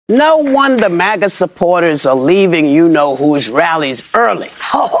No wonder MAGA supporters are leaving you-know-whose rallies early.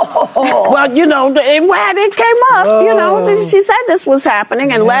 Well, you know, it came up, you know, she said this was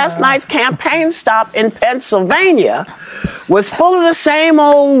happening, and last night's campaign stop in Pennsylvania was full of the same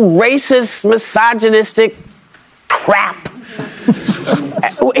old racist, misogynistic crap.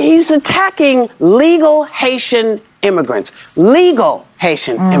 He's attacking legal Haitian immigrants. Legal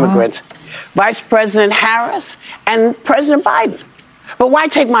Haitian immigrants. Vice President Harris and President Biden. But why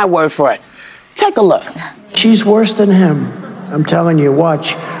take my word for it? Take a look. She's worse than him. I'm telling you,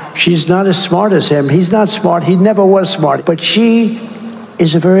 watch. She's not as smart as him. He's not smart. He never was smart. But she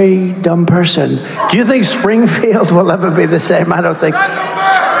is a very dumb person. Do you think Springfield will ever be the same? I don't think.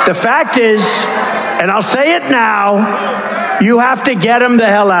 The fact is, and I'll say it now, you have to get him the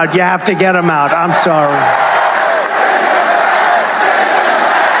hell out. You have to get him out. I'm sorry.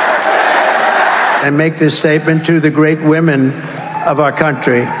 And make this statement to the great women of our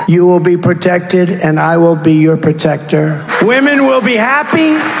country. You will be protected, and I will be your protector. Women will be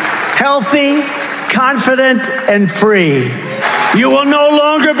happy, healthy, confident, and free. You will no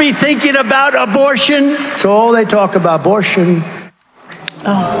longer be thinking about abortion. It's all they talk about, abortion.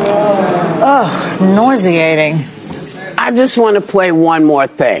 Nauseating. I just want to play one more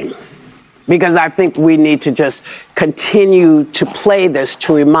thing, because I think we need to just continue to play this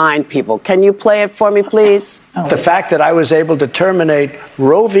to remind people. Can you play it for me, please? The fact that I was able to terminate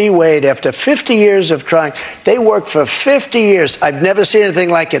Roe v. Wade after 50 years of trying. They worked for 50 years. I've never seen anything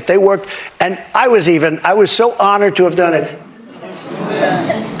like it. They worked, and I was so honored to have done it.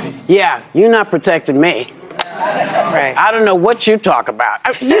 Yeah, you're not protecting me. Right. I don't know what you talk about.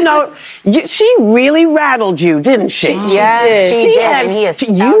 You know, she really rattled you, didn't she? Yes, she did. And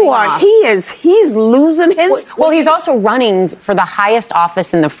he is he's losing his. Well, he's also running for the highest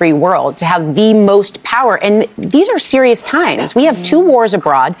office in the free world to have the most power. And these are serious times. We have 2 wars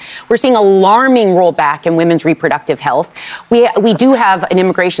abroad. We're seeing alarming rollback in women's reproductive health. We do have an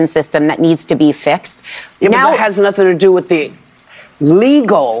immigration system that needs to be fixed. Yeah, but that has nothing to do with the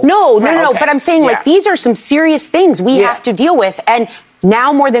legal. No. But I'm saying, like, these are some serious things we have to deal with. And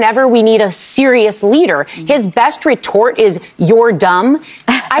now more than ever, we need a serious leader. His best retort is, "You're dumb."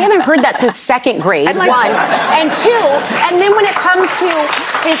 I haven't heard that since 2nd grade, 1. And 2, and then when it comes to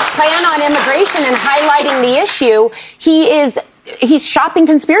his plan on immigration and highlighting the issue, he's shopping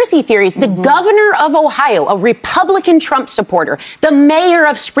conspiracy theories. The governor of Ohio, a Republican Trump supporter, the mayor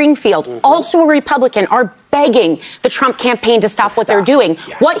of Springfield, also a Republican, are begging the Trump campaign to stop what they're doing.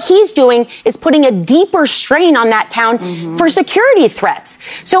 Yeah. What he's doing is putting a deeper strain on that town for security threats.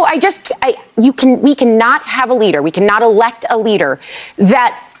 So we cannot have a leader. We cannot elect a leader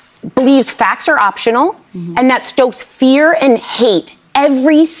that believes facts are optional and that stokes fear and hate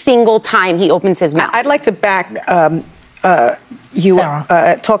every single time he opens his mouth. I'd like to back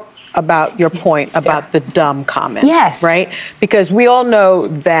talk about your point about the dumb comment. Yes. Right? Because we all know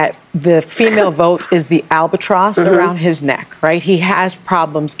that the female vote is the albatross around his neck, right? He has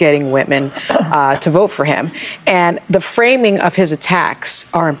problems getting women to vote for him. And the framing of his attacks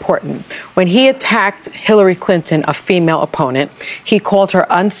are important. When he attacked Hillary Clinton, a female opponent, he called her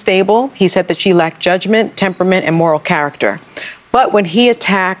unstable. He said that she lacked judgment, temperament, and moral character. But when he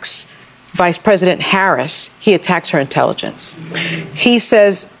attacks Vice President Harris, he attacks her intelligence. He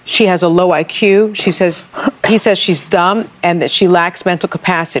says she has a low IQ. He says she's dumb and that she lacks mental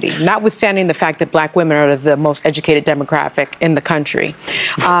capacity, notwithstanding the fact that black women are the most educated demographic in the country.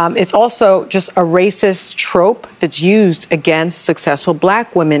 It's also just a racist trope that's used against successful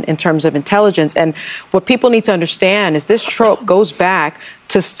black women in terms of intelligence. And what people need to understand is this trope goes back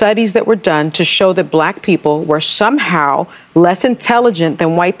to studies that were done to show that black people were somehow less intelligent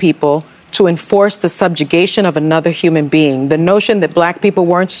than white people to enforce the subjugation of another human being. The notion that black people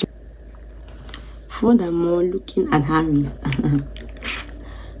weren't. Furthermore, looking at Harris,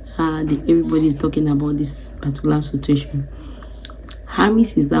 everybody's talking about this particular situation.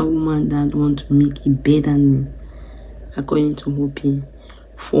 Harris is that woman that wants to make it better, according to Hopi,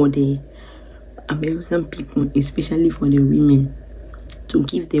 for the American people, especially for the women, to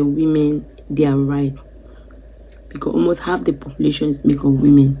give the women their right. Because almost half the population is made of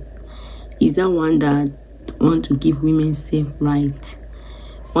women. Is that one that want to give women safe right,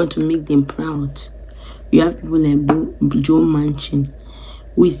 want to make them proud. You have people like Joe Manchin,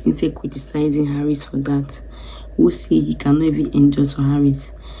 who is instead criticizing Harris for that, who say he cannot even endorse for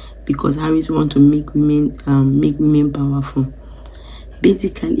Harris because Harris want to make women powerful.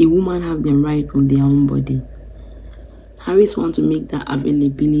 Basically, a woman have the right of their own body. Harris want to make that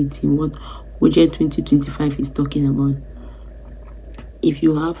availability, what Budget 2025 is talking about. If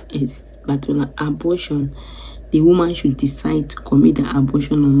you have a particular abortion, the woman should decide to commit the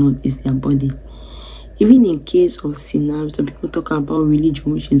abortion or not is their body. Even in case of scenario, so people talk about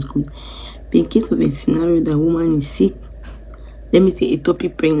religion, which is good. But in case of a scenario that woman is sick, let me say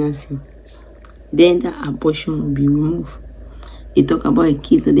ectopic pregnancy, then the abortion will be removed. They talk about a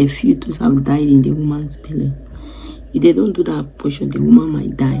case that the fetus have died in the woman's belly. If they don't do that abortion, the woman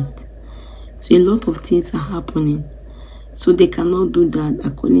might die. So a lot of things are happening. So they cannot do that.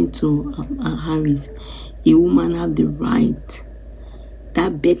 According to Harris, a woman have the right.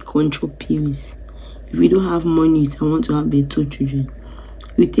 That birth control pills. If you don't have money, you say, I want to have 2 children.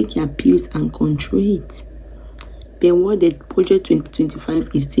 You take your pills and control it. Then what the Project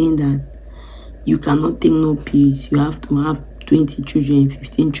 2025 is saying that you cannot take no pills. You have to have 20 children,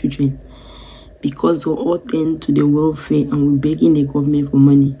 15 children. Because we all tend to the welfare and we're begging the government for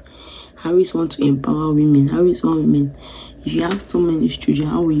money. Harris wants to empower women. Harris wants women. If you have so many children,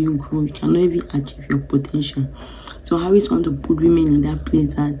 how will you grow? You cannot even achieve your potential. So Harris wants to put women in that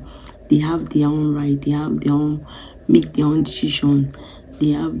place that they have their own right. They have their own, make their own decision.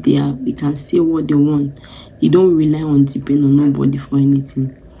 They can say what they want. They don't rely on depend on nobody for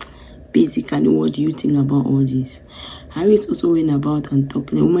anything. Basically, what do you think about all this? Harris also went about and talked.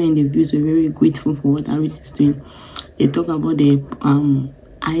 The women in the views were very grateful for what Harris is doing. They talk about the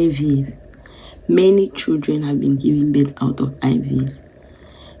IVF. Many children have been given birth out of IVF.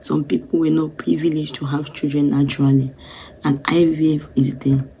 Some people were not privileged to have children naturally, and IVF is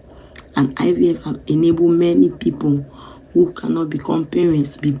there. And IVF have enabled many people who cannot become parents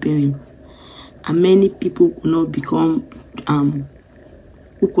to be parents, and many people could not become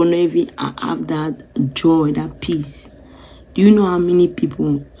who could not even have that joy, that peace. Do you know how many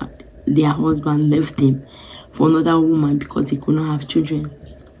people their husband left them for another woman because they could not have children?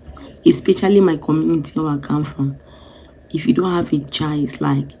 Especially my community where I come from. If you don't have a child, it's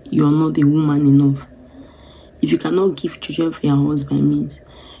like you are not a woman enough. If you cannot give children for your husband, means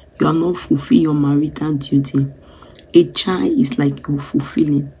you have not fulfilled your marital duty. A child is like you're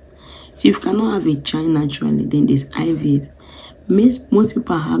fulfilling. So if you cannot have a child naturally, then there's IVF. Most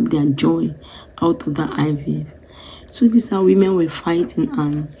people have their joy out of the IVF. So these are women were fighting,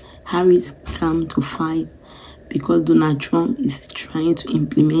 and Harris came to fight because Donald Trump is trying to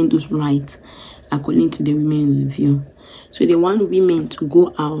implement those rights according to the women review. So they want women to go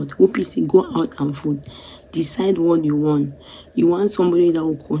out, OPC, go out and vote. Decide what you want. You want somebody that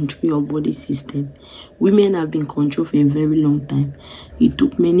will control your body system. Women have been controlled for a very long time. It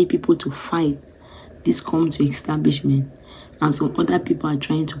took many people to fight this come to establishment, and some other people are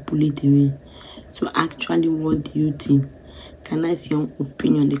trying to pull it away. So actually, what do you think? Can I see your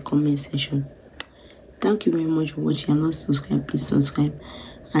opinion in the comment section? Thank you very much for watching. I'm not subscribed. Please subscribe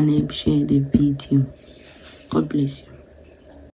and help share the video. God bless you.